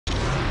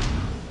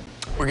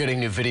We're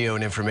getting new video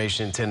and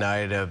information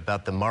tonight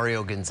about the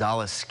Mario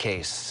Gonzalez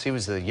case. He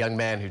was a young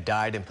man who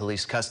died in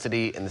police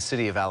custody in the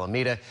city of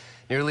Alameda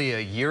nearly a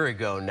year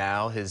ago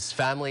now. His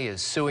family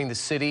is suing the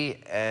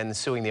city and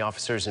suing the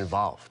officers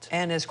involved.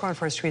 And as Chron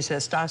 4's Terisa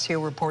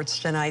Estacio reports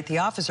tonight, the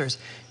officers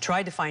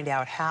tried to find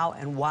out how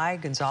and why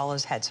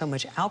Gonzalez had so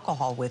much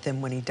alcohol with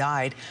him when he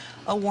died.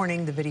 A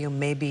warning, the video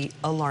may be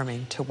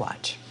alarming to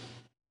watch.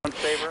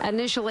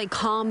 Initially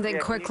calm, then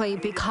quickly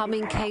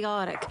becoming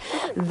chaotic.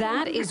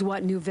 That is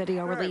what new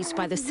video released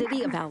by the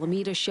city of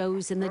Alameda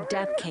shows in the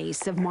death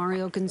case of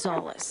Mario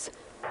Gonzalez.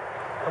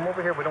 Come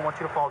over here. We don't want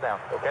you to fall down,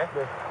 okay?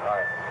 All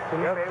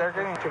right. They're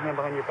getting your hand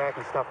behind your back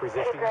and stop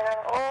resisting.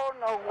 Oh,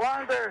 no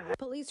wonder.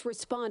 Police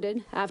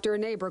responded after a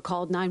neighbor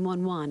called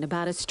 911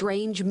 about a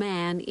strange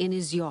man in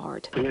his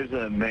yard. There's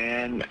a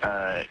man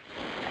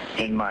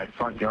in my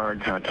front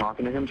yard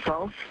talking to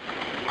himself,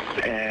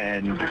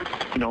 and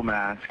no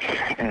mask.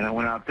 And I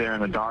went out there,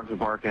 and the dogs were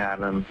barking at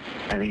him,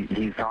 and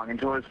he's talking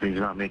to us, but he's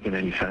not making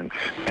any sense,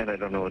 and I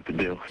don't know what to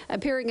do.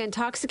 Appearing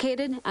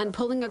intoxicated and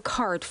pulling a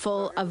cart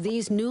full of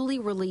these newly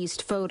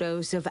released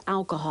photos of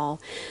alcohol,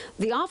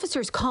 the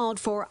officers called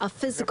for a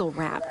physical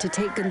rap to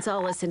take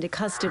Gonzalez into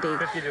custody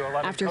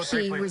after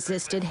he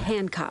resisted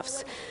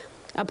handcuffs.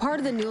 A part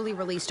of the newly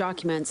released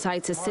document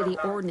cites a city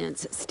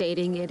ordinance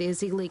stating it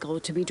is illegal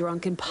to be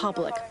drunk in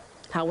public.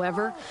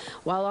 However,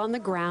 while on the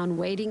ground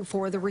waiting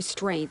for the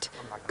restraint,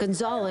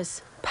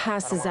 Gonzalez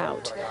passes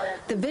out.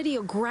 The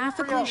video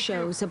graphically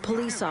shows a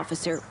police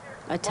officer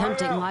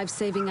attempting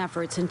life-saving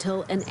efforts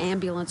until an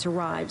ambulance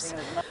arrives.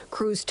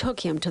 Crews took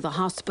him to the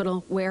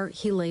hospital where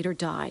he later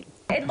died.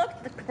 It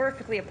looked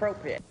perfectly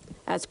appropriate.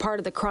 As part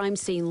of the crime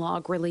scene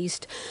log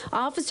released,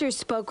 officers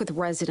spoke with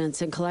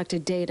residents and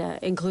collected data,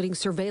 including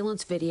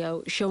surveillance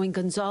video showing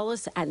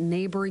Gonzalez at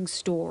neighboring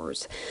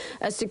stores.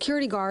 A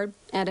security guard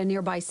at a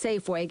nearby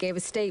Safeway gave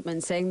a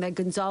statement saying that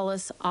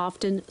Gonzalez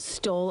often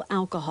stole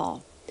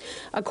alcohol.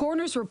 A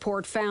coroner's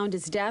report found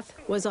his death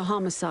was a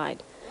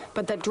homicide,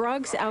 but that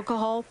drugs,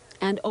 alcohol,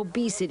 and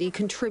obesity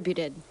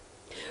contributed.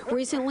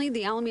 Recently,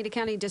 the Alameda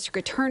County District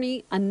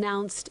Attorney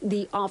announced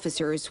the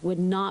officers would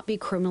not be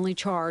criminally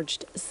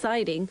charged,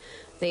 citing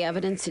the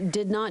evidence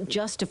did not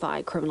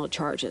justify criminal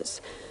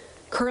charges.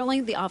 Currently,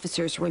 the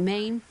officers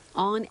remain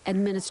on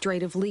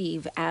administrative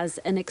leave as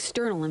an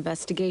external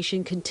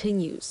investigation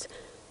continues.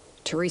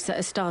 Terisa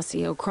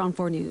Estacio, Chron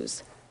 4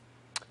 News.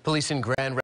 Police in Grand